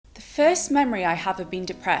first memory I have of being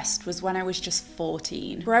depressed was when I was just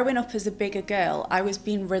 14. Growing up as a bigger girl, I was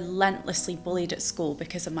being relentlessly bullied at school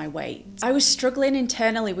because of my weight. I was struggling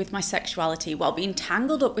internally with my sexuality while being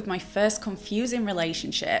tangled up with my first confusing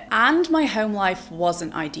relationship, and my home life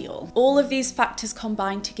wasn't ideal. All of these factors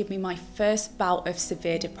combined to give me my first bout of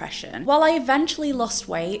severe depression. While I eventually lost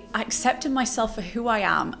weight, I accepted myself for who I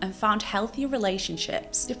am and found healthier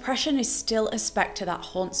relationships. Depression is still a spectre that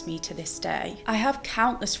haunts me to this day. I have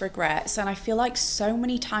countless regrets, and I feel like so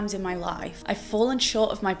many times in my life I've fallen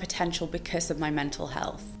short of my potential because of my mental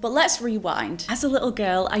health. But let's rewind. As a little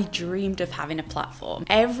girl, I dreamed of having a platform.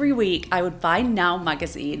 Every week I would buy Now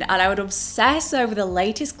magazine and I would obsess over the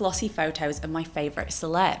latest glossy photos of my favourite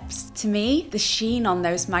celebs. To me, the sheen on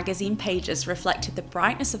those magazine pages reflected the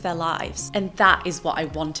brightness of their lives, and that is what I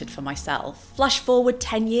wanted for myself. Flash forward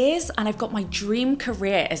 10 years and I've got my dream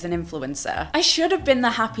career as an influencer. I should have been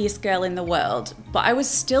the happiest girl in the world, but I was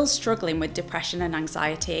still struggling with depression and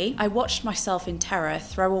anxiety. I watched myself in terror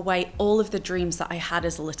throw away all of the dreams that I had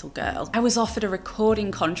as a little girl. I was offered a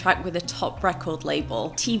recording contract with a top record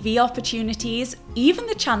label, TV opportunities, even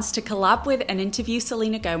the chance to collab with and interview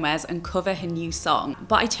Selena Gomez and cover her new song,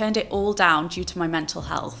 but I turned it all down due to my mental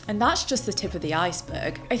health. And that's just the tip of the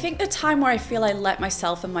iceberg. I think the time where I feel I let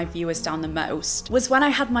myself and my viewers down the most was when I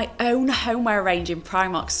had my own homeware range in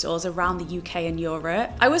Primark stores around the UK and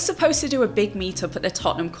Europe. I was supposed to do a big meetup at the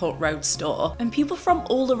Tottenham Court Road store, and people from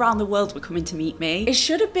all around the world were coming to meet me. It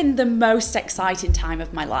should have been the most exciting time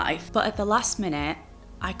of my life, but at the last minute,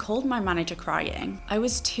 I called my manager crying. I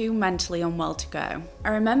was too mentally unwell to go. I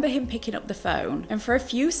remember him picking up the phone, and for a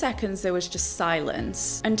few seconds there was just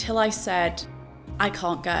silence until I said, "I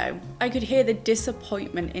can't go." I could hear the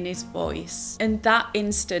disappointment in his voice, and that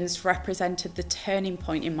instance represented the turning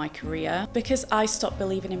point in my career. Because I stopped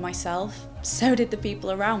believing in myself, so did the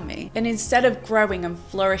people around me. And instead of growing and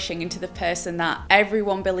flourishing into the person that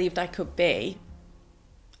everyone believed I could be,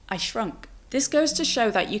 I shrunk. This goes to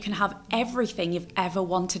show that you can have everything you've ever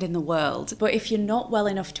wanted in the world, but if you're not well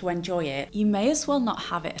enough to enjoy it, you may as well not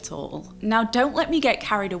have it at all. Now, don't let me get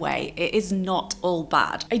carried away. It is not all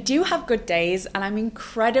bad. I do have good days, and I'm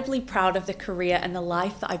incredibly proud of the career and the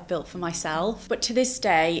life that I've built for myself. But to this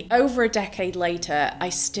day, over a decade later, I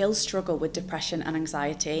still struggle with depression and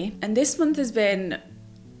anxiety. And this month has been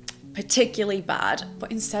particularly bad, but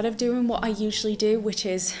instead of doing what I usually do, which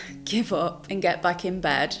is give up and get back in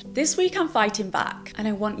bed, this week I'm fighting back, and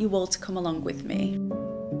I want you all to come along with me.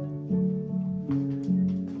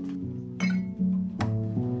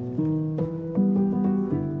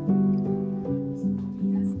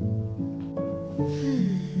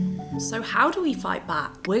 So how do we fight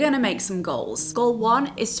back? We're gonna make some goals. Goal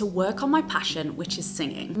 1 is to work on my passion, which is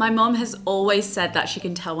singing. My mom has always said that she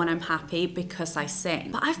can tell when I'm happy because I sing.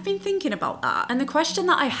 But I've been thinking about that. And the question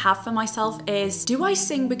that I have for myself is, do I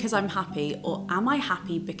sing because I'm happy, or am I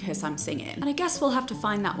happy because I'm singing? And I guess we'll have to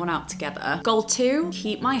find that one out together. Goal 2,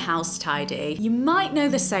 keep my house tidy. You might know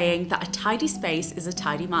the saying that a tidy space is a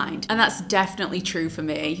tidy mind. And that's definitely true for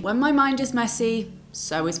me. When my mind is messy,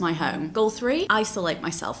 so is my home. Goal 3, isolate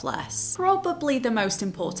myself less. Probably the most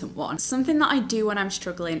important one. Something that I do when I'm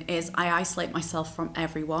struggling is I isolate myself from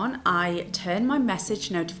everyone. I turn my message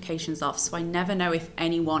notifications off so I never know if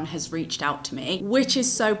anyone has reached out to me, which is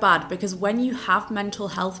so bad because when you have mental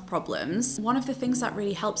health problems, one of the things that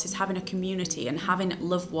really helps is having a community and having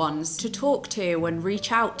loved ones to talk to and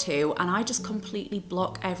reach out to, and I just completely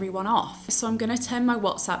block everyone off. So I'm gonna turn my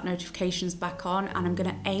WhatsApp notifications back on, and I'm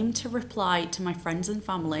gonna aim to reply to my friends and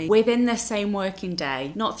family within the same working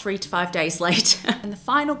day, not 3 to 5 days later. And the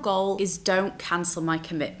final goal is don't cancel my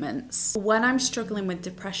commitments. When I'm struggling with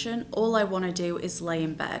depression, all I want to do is lay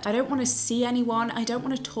in bed. I don't want to see anyone, I don't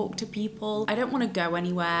want to talk to people, I don't want to go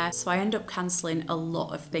anywhere, so I end up cancelling a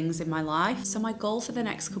lot of things in my life. So my goal for the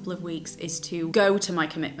next couple of weeks is to go to my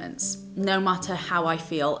commitments, no matter how I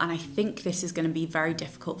feel, and I think this is going to be very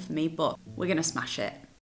difficult for me, but we're going to smash it.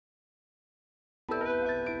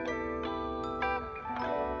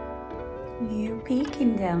 You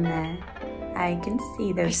peeking down there? I can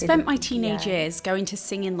see those. I spent my teenage years going to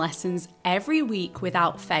singing lessons every week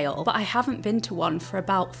without fail, but I haven't been to one for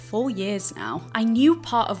about 4 years now. I knew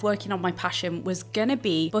part of working on my passion was gonna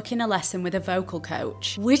be booking a lesson with a vocal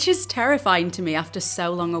coach, which is terrifying to me after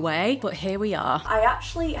so long away, but here we are. I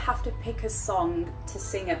actually have to pick a song to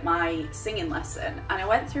sing at my singing lesson, and I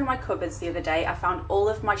went through my cupboards the other day. I found all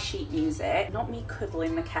of my sheet music, not me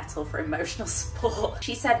cuddling the kettle for emotional support.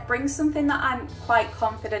 She said, bring something that I'm quite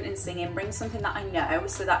confident in singing, bring something that I know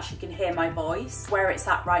so that she can hear my voice, where it's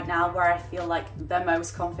at right now, where I feel like the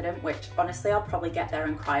most confident, which honestly I'll probably get there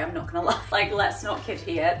and cry, I'm not gonna lie. Like, let's not kid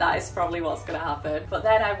here, that is probably what's gonna happen. But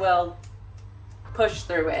then I will push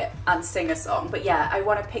through it and sing a song. But yeah, I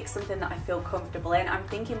want to pick something that I feel comfortable in. I'm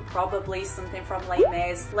thinking probably something from Les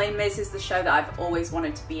Mis. Les Mis is the show that I've always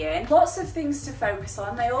wanted to be in. Lots of things to focus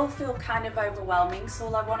on. They all feel kind of overwhelming, so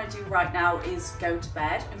all I want to do right now is go to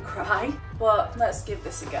bed and cry. But let's give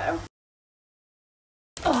this a go.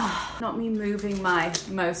 Oh, not me moving my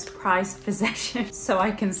most prized possession so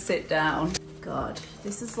I can sit down. God,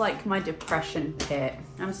 this is like my depression pit.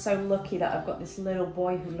 I'm so lucky that I've got this little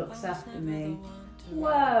boy who looks after me.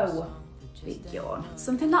 Whoa, big yawn.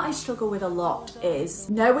 Something that I struggle with a lot is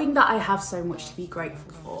knowing that I have so much to be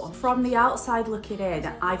grateful for. From the outside looking in,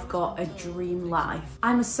 I've got a dream life.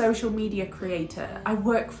 I'm a social media creator. I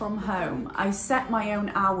work from home. I set my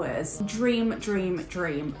own hours. Dream, dream,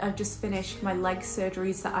 dream. I've just finished my leg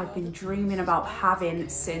surgeries that I've been dreaming about having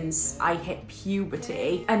since I hit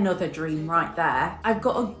puberty. Another dream right there. I've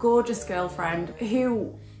got a gorgeous girlfriend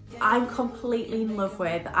who I'm completely in love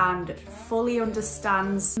with and fully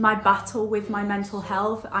understands my battle with my mental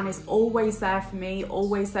health and is always there for me,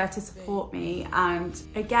 always there to support me. And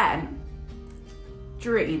again,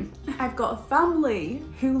 dream. I've got a family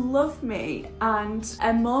who love me and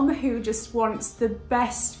a mum who just wants the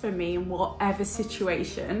best for me in whatever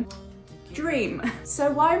situation. Dream. So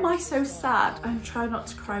why am I so sad? I'm trying not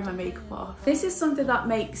to cry my makeup off. This is something that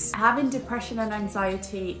makes having depression and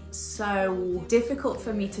anxiety so difficult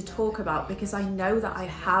for me to talk about, because I know that I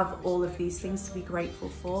have all of these things to be grateful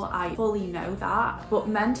for. I fully know that. But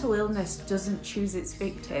mental illness doesn't choose its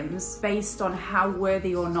victims based on how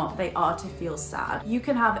worthy or not they are to feel sad. You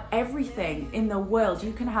can have everything in the world.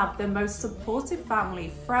 You can have the most supportive family,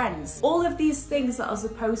 friends, all of these things that are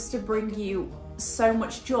supposed to bring you so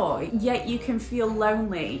much joy, yet you can feel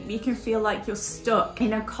lonely. You can feel like you're stuck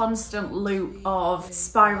in a constant loop of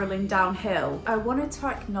spiraling downhill. I wanted to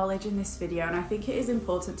acknowledge in this video, and I think it is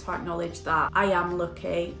important to acknowledge that I am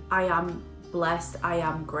lucky, I am blessed, I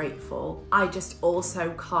am grateful. I just also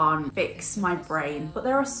can't fix my brain, but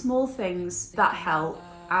there are small things that help,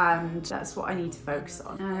 and that's what I need to focus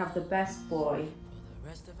on. And I have the best boy.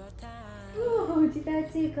 Oh, did I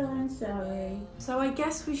tickle? I'm sorry. So I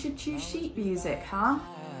guess we should choose sheet music, huh?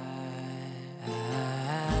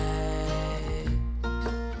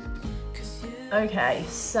 Okay,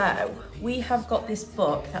 so we have got this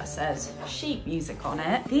book that says sheet music on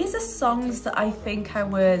it. These are songs that I think I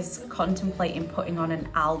was contemplating putting on an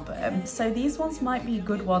album. So these ones might be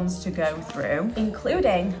good ones to go through,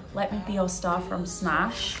 including Let Me Be Your Star from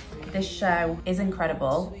Smash. This show is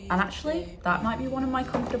incredible, and actually that might be one of my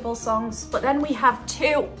comfortable songs. But then we have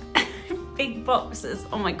two big boxes,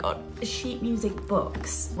 oh my god, sheet music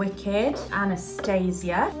books. Wicked,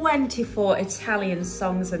 Anastasia, 24 Italian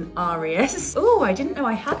songs and arias. Oh, I didn't know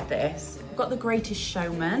I had this. I've got The Greatest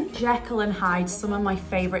Showman, Jekyll and Hyde. Some of my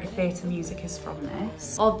favourite theatre music is from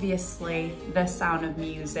this. Obviously, The Sound of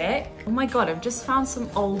Music. Oh my god, I've just found some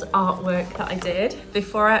old artwork that I did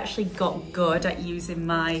before I actually got good at using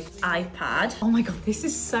my iPad. Oh my god, this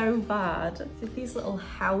is so bad. Did these little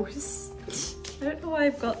house. I don't know why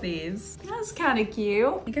I've got these. That's kind of cute.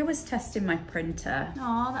 I think I was testing my printer.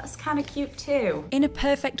 Aw, that's kind of cute too. In a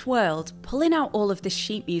perfect world, pulling out all of this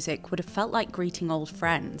sheet music would have felt like greeting old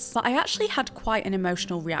friends, but I actually had quite an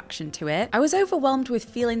emotional reaction to it. I was overwhelmed with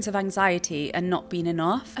feelings of anxiety and not being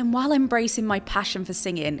enough, and while embracing my passion for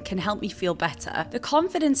singing can help me feel better, the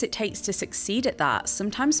confidence it takes to succeed at that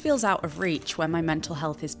sometimes feels out of reach when my mental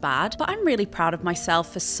health is bad, but I'm really proud of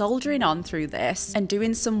myself for soldiering on through this and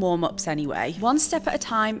doing some warm-ups anyway. One step at a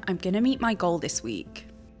time, I'm gonna meet my goal this week.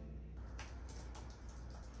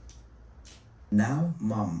 Now,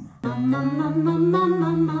 Mum.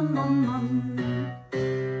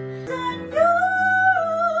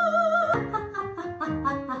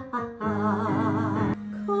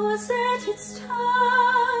 Closet, it's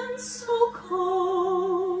turned so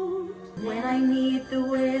cold. When I meet the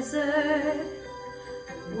wizard,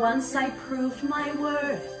 once I proved my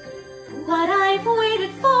worth, what I've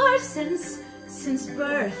waited for since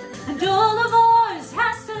birth, and all of ours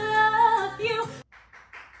has to love you.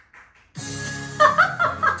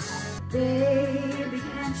 Baby,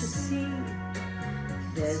 can't you see?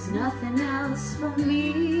 There's nothing else for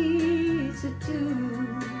me to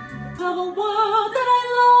do. Of a world that I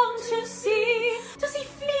long to see. Does he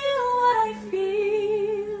feel what I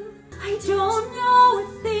feel? I don't know a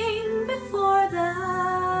thing before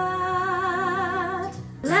that.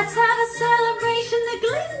 Let's have a celebration that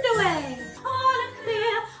gleamed away. On a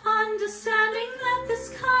clear understanding that this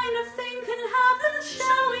kind of thing can happen.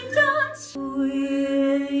 Shall we dance?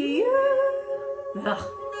 with you.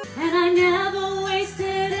 Ugh. And I never wasted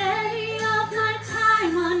any of my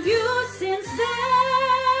time on you since then.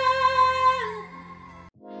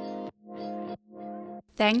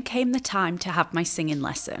 Then came the time to have my singing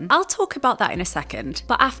lesson. I'll talk about that in a second,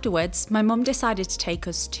 but afterwards, my mum decided to take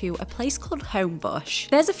us to a place called Hove.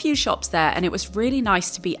 There's a few shops there and it was really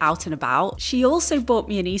nice to be out and about. She also bought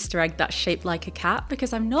me an Easter egg that's shaped like a cat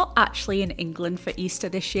because I'm not actually in England for Easter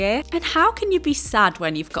this year. And how can you be sad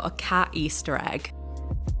when you've got a cat Easter egg?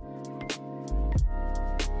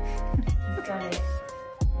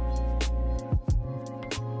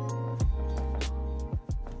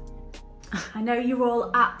 I know you're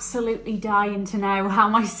all absolutely dying to know how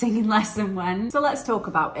my singing lesson went, so let's talk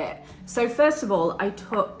about it. So first of all, I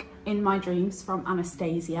took In My Dreams from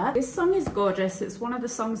Anastasia. This song is gorgeous. It's one of the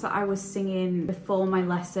songs that I was singing before my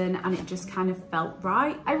lesson and it just kind of felt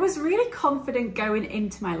right. I was really confident going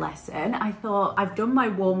into my lesson. I thought I've done my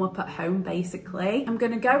warm up at home basically. I'm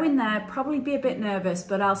gonna go in there, probably be a bit nervous,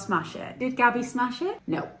 but I'll smash it. Did Gabby smash it?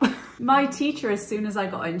 No. My teacher, as soon as I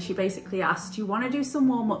got in, she basically asked, do you want to do some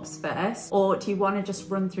warm-ups first? Or do you want to just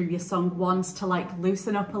run through your song once to like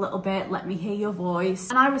loosen up a little bit, let me hear your voice?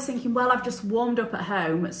 And I was thinking, well, I've just warmed up at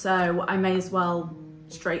home, so I may as well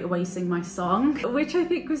straight away sing my song, which I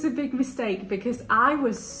think was a big mistake because I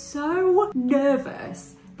was so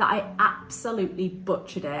nervous that I absolutely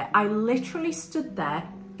butchered it. I literally stood there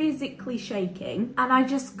physically shaking and I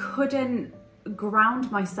just couldn't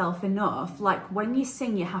ground myself enough. Like when you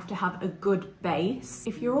sing, you have to have a good base.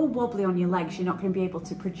 If you're all wobbly on your legs, you're not going to be able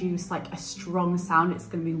to produce like a strong sound. It's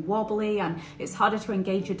going to be wobbly and it's harder to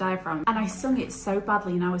engage your diaphragm. And I sung it so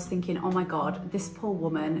badly and I was thinking, oh my God, this poor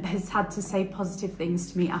woman has had to say positive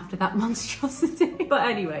things to me after that monstrosity. But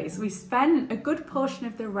anyways, we spent a good portion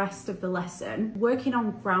of the rest of the lesson working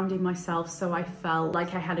on grounding myself so I felt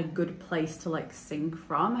like I had a good place to like sing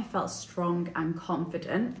from. I felt strong and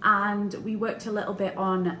confident, and we worked a little bit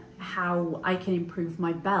on how I can improve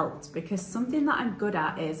my belt, because something that I'm good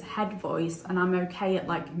at is head voice and I'm okay at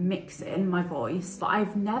like mixing my voice, but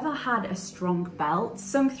I've never had a strong belt.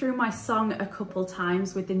 Sung through my song a couple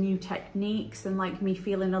times with the new techniques and like me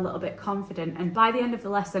feeling a little bit confident, and by the end of the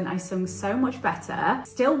lesson I sung so much better.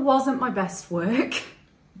 Still wasn't my best work,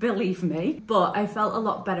 believe me, but I felt a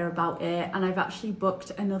lot better about it, and I've actually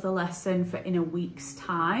booked another lesson for in a week's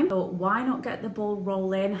time. So why not get the ball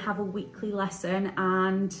rolling, have a weekly lesson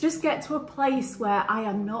and just get to a place where I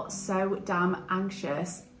am not so damn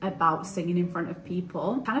anxious about singing in front of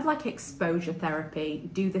people. Kind of like exposure therapy,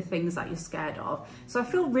 do the things that you're scared of. So I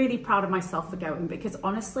feel really proud of myself for going, because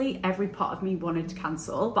honestly, every part of me wanted to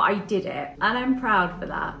cancel, but I did it and I'm proud for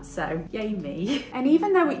that. So yay me. And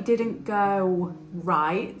even though it didn't go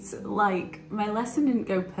right, like my lesson didn't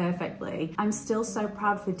go perfectly, I'm still so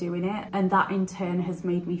proud for doing it. And that in turn has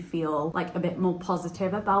made me feel like a bit more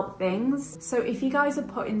positive about things. So if you guys are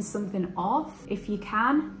putting something off, if you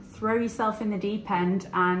can, throw yourself in the deep end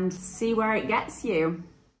and see where it gets you.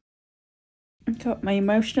 I got my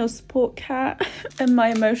emotional support cat and my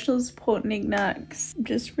emotional support knickknacks. I'm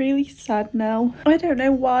just really sad now. I don't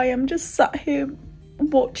know why, I'm just sat here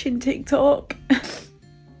watching TikTok.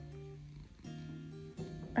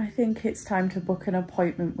 I think it's time to book an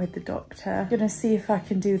appointment with the doctor. I'm gonna see if I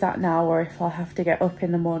can do that now or if I'll have to get up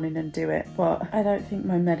in the morning and do it. But I don't think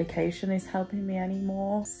my medication is helping me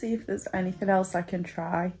anymore. See if there's anything else I can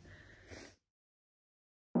try.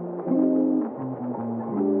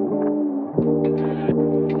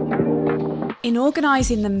 In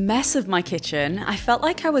organising the mess of my kitchen, I felt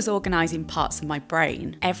like I was organising parts of my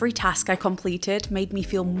brain. Every task I completed made me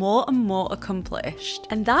feel more and more accomplished,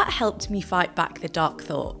 and that helped me fight back the dark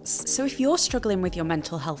thoughts. So if you're struggling with your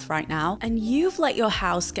mental health right now, and you've let your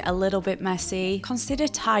house get a little bit messy, consider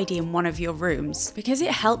tidying one of your rooms, because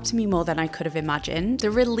it helped me more than I could have imagined.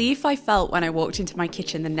 The relief I felt when I walked into my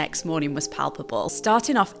kitchen the next morning was palpable.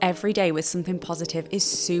 Starting off every day with something positive is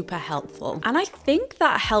super helpful, and I think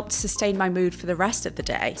that helped sustain my mood for the rest of the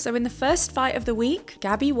day. So in the first fight of the week,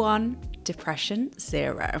 Gabby won, depression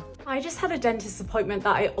 0. I just had a dentist appointment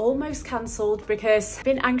that I almost cancelled because I've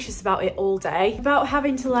been anxious about it all day, about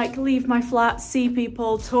having to like leave my flat, see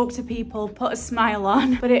people, talk to people, put a smile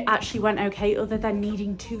on, but it actually went okay other than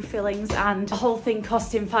needing 2 fillings and the whole thing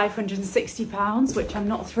costing £560, which I'm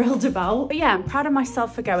not thrilled about. But yeah, I'm proud of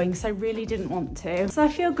myself for going because I really didn't want to. So I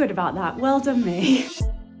feel good about that. Well done me.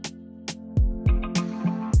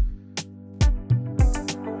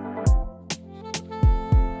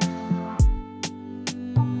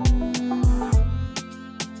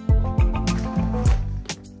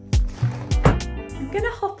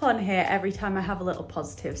 here every time I have a little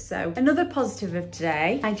positive. So another positive of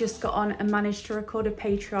today, I just got on and managed to record a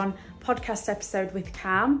Patreon podcast episode with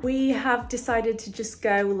Cam. We have decided to just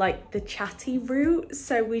go like the chatty route.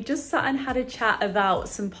 So we just sat and had a chat about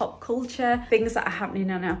some pop culture, things that are happening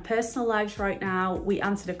in our personal lives right now. We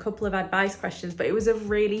answered a couple of advice questions, but it was a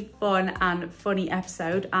really fun and funny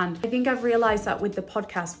episode. And I think I've realized that with the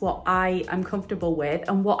podcast, what I am comfortable with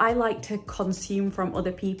and what I like to consume from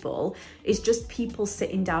other people is just people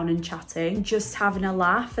sitting down and chatting, just having a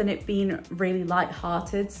laugh and it being really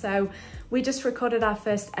lighthearted. So we just recorded our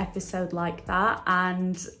first episode like that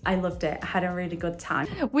and I loved it. I had a really good time.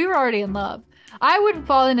 We were already in love. I wouldn't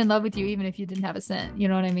fall in love with you even if you didn't have a cent. You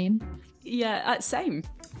know what I mean? Yeah, same.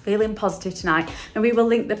 Feeling positive tonight, and we will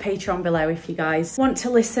link the Patreon below if you guys want to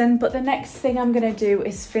listen. But the next thing I'm gonna do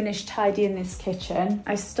is finish tidying this kitchen.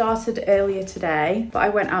 I started earlier today, but I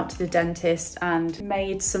went out to the dentist and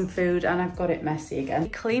made some food and I've got it messy again. I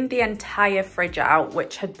cleaned the entire fridge out,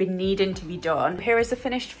 which had been needing to be done. Here is the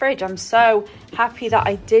finished fridge. I'm so happy that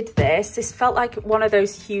I did this. This felt like one of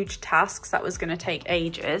those huge tasks that was gonna take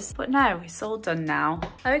ages, but no, it's all done now.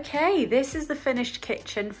 Okay, this is the finished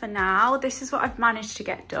kitchen for now. This is what I've managed to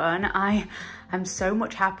get done. I am so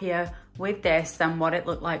much happier with this than what it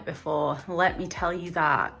looked like before. Let me tell you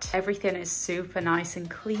that. Everything is super nice and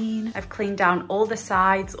clean. I've cleaned down all the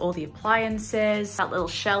sides, all the appliances, that little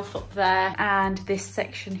shelf up there, and this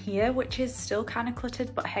section here, which is still kind of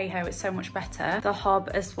cluttered, but hey ho, it's so much better. The hob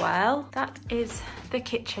as well. That is the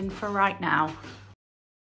kitchen for right now.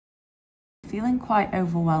 Feeling quite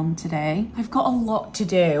overwhelmed today. I've got a lot to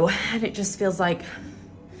do and it just feels like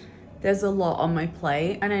there's a lot on my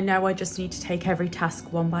plate, and I know I just need to take every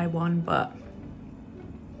task one by one, but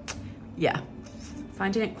yeah,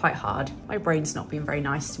 finding it quite hard. My brain's not been very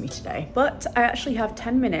nice to me today. But I actually have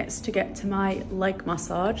 10 minutes to get to my leg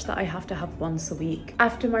massage that I have to have once a week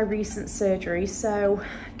after my recent surgery. So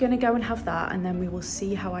I'm gonna go and have that, and then we will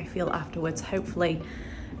see how I feel afterwards. Hopefully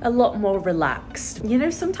a lot more relaxed. You know,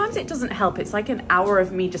 sometimes it doesn't help. It's like an hour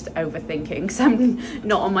of me just overthinking, so I'm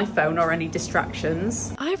not on my phone or any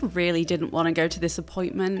distractions. I really didn't want to go to this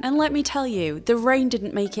appointment, and let me tell you, the rain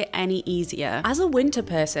didn't make it any easier. As a winter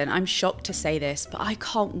person, I'm shocked to say this, but I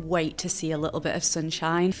can't wait to see a little bit of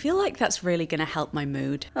sunshine. I feel like that's really gonna help my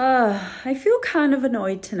mood. I feel kind of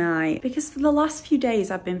annoyed tonight because for the last few days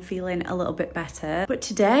I've been feeling a little bit better, but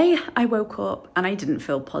today I woke up and I didn't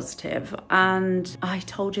feel positive, and I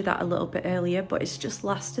told you that a little bit earlier, but it's just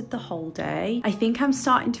lasted the whole day. I think I'm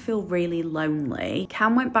starting to feel really lonely.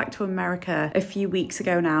 Cam went back to America a few weeks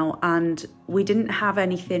ago now, and we didn't have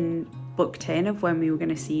anything booked in of when we were going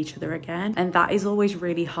to see each other again, and that is always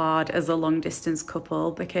really hard as a long distance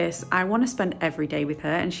couple because I want to spend every day with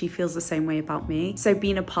her and she feels the same way about me. So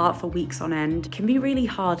being apart for weeks on end can be really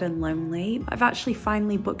hard and lonely. I've actually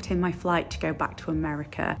finally booked in my flight to go back to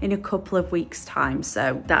America in a couple of weeks time,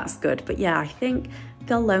 so that's good. But yeah, I think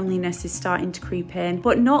the loneliness is starting to creep in,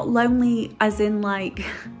 but not lonely as in like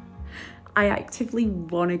I actively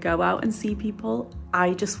want to go out and see people.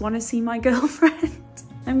 I just want to see my girlfriend.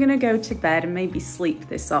 I'm gonna go to bed and maybe sleep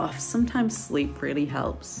this off. Sometimes sleep really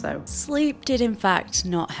helps, so. Sleep did in fact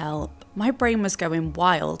not help. My brain was going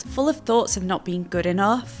wild, full of thoughts of not being good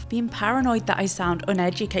enough, being paranoid that I sound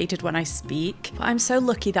uneducated when I speak. But I'm so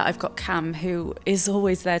lucky that I've got Cam, who is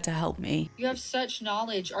always there to help me. You have such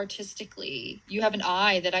knowledge artistically. You have an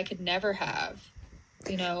eye that I could never have,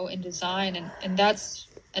 you know, in design, and that's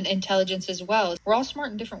an intelligence as well. We're all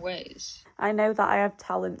smart in different ways. I know that I have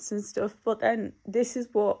talents and stuff, but then this is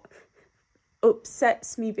what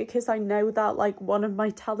upsets me because I know that like one of my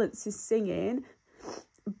talents is singing,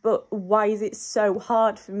 but why is it so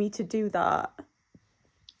hard for me to do that?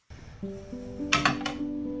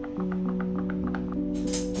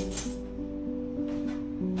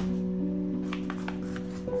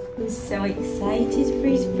 I'm so excited for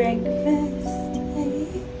his breakfast. Hey.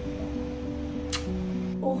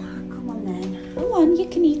 Oh, come on then. Come on, you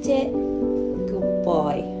can eat it. Good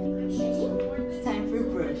boy. It's time for a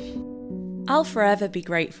brush. I'll forever be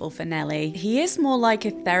grateful for Nelly. He is more like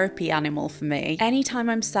a therapy animal for me. Anytime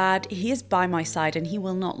I'm sad, he is by my side and he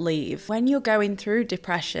will not leave. When you're going through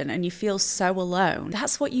depression and you feel so alone,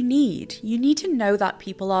 that's what you need. You need to know that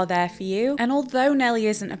people are there for you. And although Nelly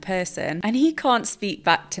isn't a person and he can't speak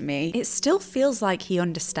back to me, it still feels like he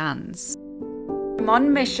understands. I'm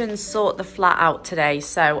on mission sort the flat out today,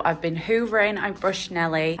 so I've been hoovering, I brushed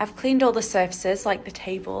Nelly, I've cleaned all the surfaces like the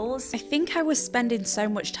tables. I think I was spending so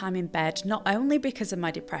much time in bed not only because of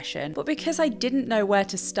my depression, but because I didn't know where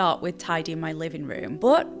to start with tidying my living room.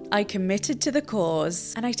 But I committed to the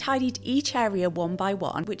cause and I tidied each area one by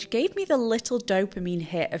one, which gave me the little dopamine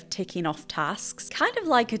hit of ticking off tasks, kind of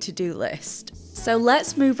like a to-do list. So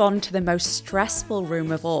let's move on to the most stressful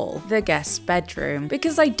room of all, the guest bedroom.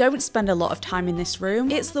 Because I don't spend a lot of time in this room,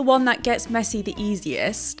 it's the one that gets messy the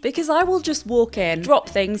easiest, because I will just walk in, drop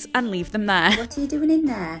things and leave them there. What are you doing in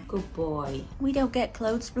there? Good boy. We don't get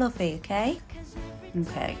clothes fluffy, okay?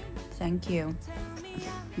 Okay, thank you.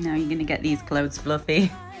 Now you're gonna get these clothes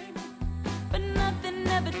fluffy. But nothing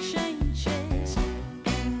ever changes.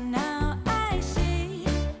 And now I see,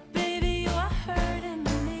 baby, you are hurting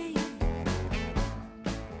me.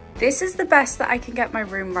 This is the best that I can get my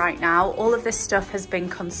room right now. All of this stuff has been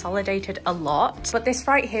consolidated a lot, but this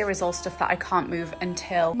right here is all stuff that I can't move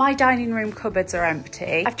until my dining room cupboards are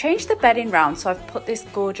empty. I've changed the bedding round, so I've put this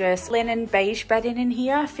gorgeous linen beige bedding in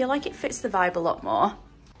here. I feel like it fits the vibe a lot more.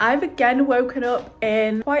 I've again woken up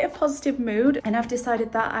in quite a positive mood and I've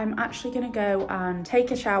decided that I'm actually gonna go and take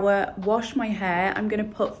a shower, wash my hair. I'm gonna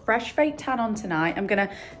put fresh fake tan on tonight. I'm gonna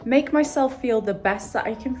make myself feel the best that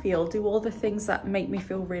I can feel, do all the things that make me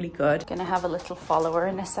feel really good. Gonna have a little follower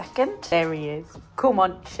in a second. There he is. Come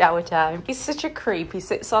on, shower time. He's such a creep. He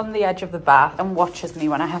sits on the edge of the bath and watches me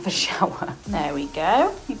when I have a shower. There we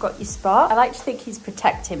go. You've got your spot. I like to think he's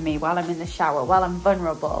protecting me while I'm in the shower, while I'm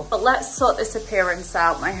vulnerable. But let's sort this appearance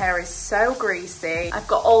out. My hair is so greasy. I've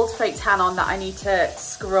got old fake tan on that I need to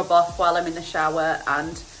scrub off while I'm in the shower,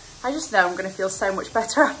 and I just know I'm gonna feel so much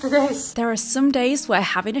better after this. There are some days where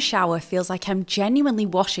having a shower feels like I'm genuinely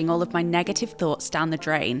washing all of my negative thoughts down the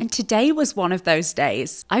drain, and today was one of those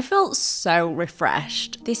days. I felt so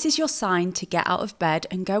refreshed. This is your sign to get out of bed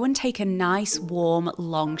and go and take a nice, warm,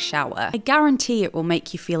 long shower. I guarantee it will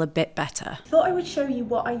make you feel a bit better. Thought I would show you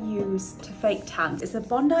what I use to fake tan. It's a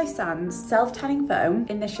Bondi Sands self-tanning foam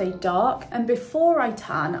in the shade dark, and before I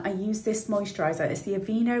tan, I use this moisturizer. It's the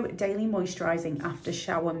Aveeno Daily Moisturizing After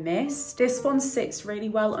Shower Mist. This one sits really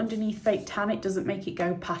well underneath fake tan. It doesn't make it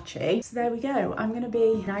go patchy. So there we go. I'm gonna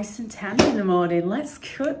be nice and tan in the morning. Let's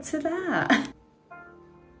cut to that.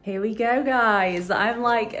 Here we go, guys. I'm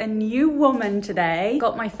like a new woman today.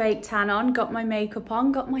 Got my fake tan on, got my makeup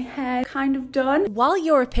on, got my hair kind of done. While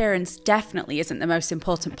your appearance definitely isn't the most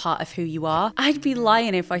important part of who you are, I'd be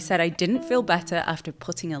lying if I said I didn't feel better after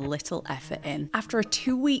putting a little effort in. After a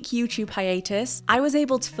 2-week YouTube hiatus, I was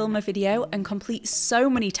able to film a video and complete so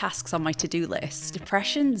many tasks on my to-do list.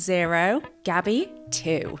 Depression 0, Gabby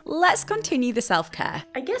 2. Let's continue the self-care.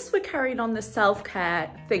 I guess we're carrying on the self-care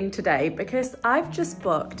thing today because I've just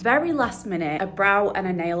booked very last minute a brow and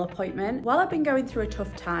a nail appointment. While I've been going through a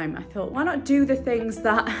tough time, I thought, why not do the things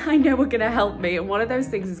that I know are gonna help me? And one of those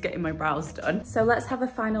things is getting my brows done. So let's have a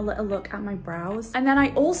final little look at my brows. And then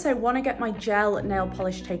I also want to get my gel nail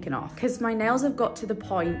polish taken off because my nails have got to the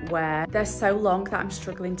point where they're so long that I'm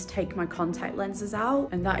struggling to take my contact lenses out.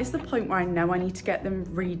 And that is the point where I know I need to get them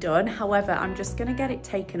redone. However, I'm just gonna get it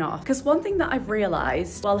taken off because one thing that I've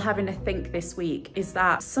realized while having a think this week is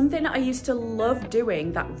that something that I used to love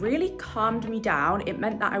doing that really calmed me down. It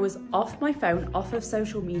meant that I was off my phone, off of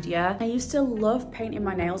social media. I used to love painting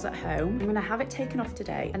my nails at home. I'm gonna have it taken off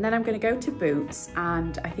today and then I'm gonna go to Boots,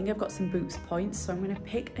 and I think I've got some Boots points, so I'm gonna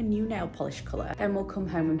pick a new nail polish color. Then we'll come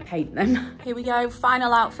home and paint them. Here we go,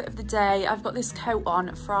 final outfit of the day. I've got this coat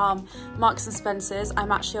on from Marks and Spencer's.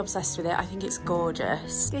 I'm actually obsessed with it. I think it's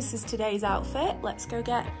gorgeous. This is today's outfit. Let's go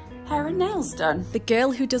get hair and nails done. The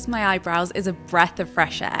girl who does my eyebrows is a breath of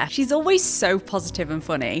fresh air. She's always so positive and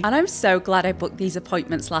funny, and I'm so glad I booked these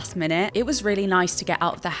appointments last minute. It was really nice to get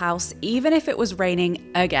out of the house, even if it was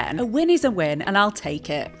raining again. A win is a win, and I'll take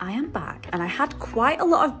it. I am back, and I had quite a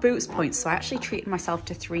lot of Boots points, so I actually treated myself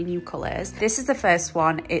to 3 new colors. This is the first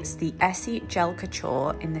one. It's the Essie Gel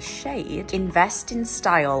Couture in the shade Invest in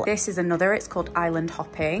Style. This is another. It's called Island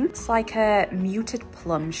Hopping. It's like a muted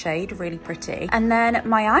plum shade, really pretty. And then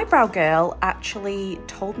my eyebrow girl actually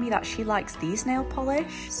told me that she likes these nail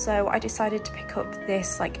polish, so I decided to pick up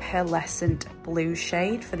this like pearlescent blue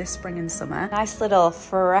shade for this spring and summer. Nice little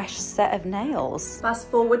fresh set of nails.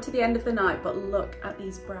 Fast forward to the end of the night, but look at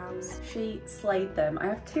these brows. She slayed them. I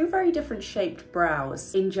have 2 very different shaped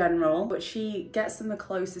brows in general, but she gets them the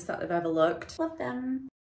closest that they've ever looked. Love them.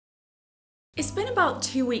 It's been about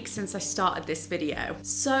 2 weeks since I started this video,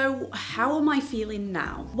 so how am I feeling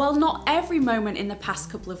now? While not every moment in the past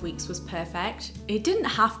couple of weeks was perfect, it didn't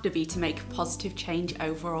have to be to make a positive change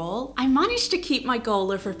overall. I managed to keep my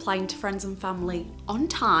goal of replying to friends and family on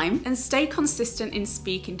time and stay consistent in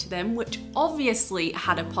speaking to them, which obviously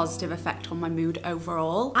had a positive effect on my mood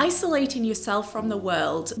overall. Isolating yourself from the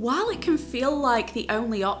world, while it can feel like the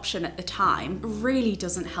only option at the time, really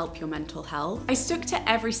doesn't help your mental health. I stuck to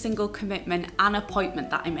every single commitment and appointment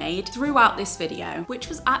that I made throughout this video, which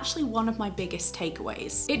was actually one of my biggest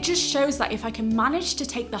takeaways. It just shows that if I can manage to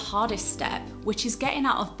take the hardest step, which is getting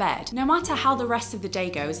out of bed, no matter how the rest of the day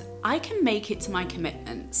goes, I can make it to my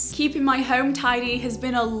commitments. Keeping my home tidy has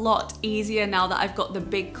been a lot easier now that I've got the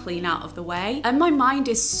big clean out of the way, and my mind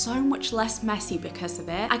is so much less messy because of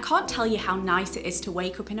it. I can't tell you how nice it is to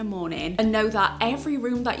wake up in a morning and know that every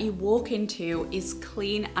room that you walk into is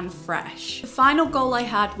clean and fresh. The final goal I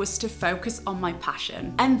had was to focus on my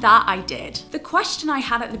passion, and that I did. The question I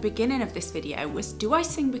had at the beginning of this video was, do I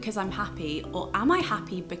sing because I'm happy, or am I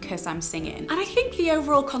happy because I'm singing? And I think the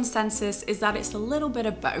overall consensus is that it's a little bit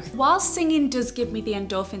of both. While singing does give me the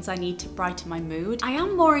endorphins I need to brighten my mood, I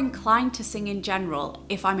am more inclined to sing in general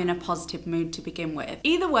if I'm in a positive mood to begin with.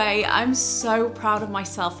 Either way, I'm so proud of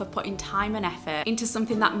myself for putting time and effort into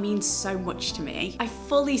something that means so much to me. I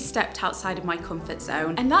fully stepped outside of my comfort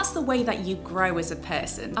zone, and that's the way that you grow as a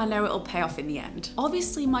person. I know it'll pay off in the end.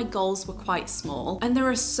 Obviously, my goals were quite small, and there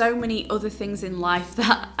are so many other things in life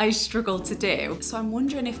that I struggle to do, so I'm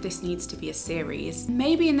wondering if this needs to be a series.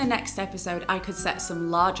 Maybe in the next episode I could set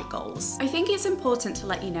some larger goals. I think it's important to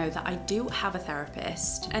let you know that I do have a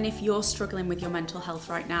therapist, and if you're struggling with your mental health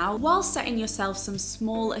right now, while setting yourself some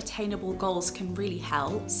small attainable goals can really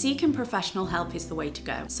help, seeking professional help is the way to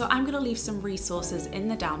go. So I'm going to leave some resources in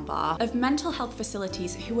the down bar of mental health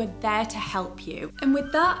facilities who are there to help you. And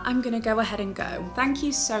with that, I'm going to go ahead and go. Thank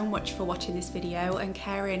you so much for watching this video and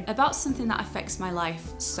caring about something that affects my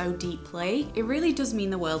life so deeply. It really does mean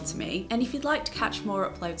the world to me. And if you'd like to catch more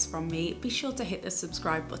uploads from me, be sure to hit the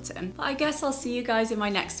subscribe button. But I guess I'll see you guys in my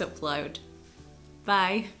next upload.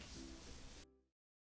 Bye.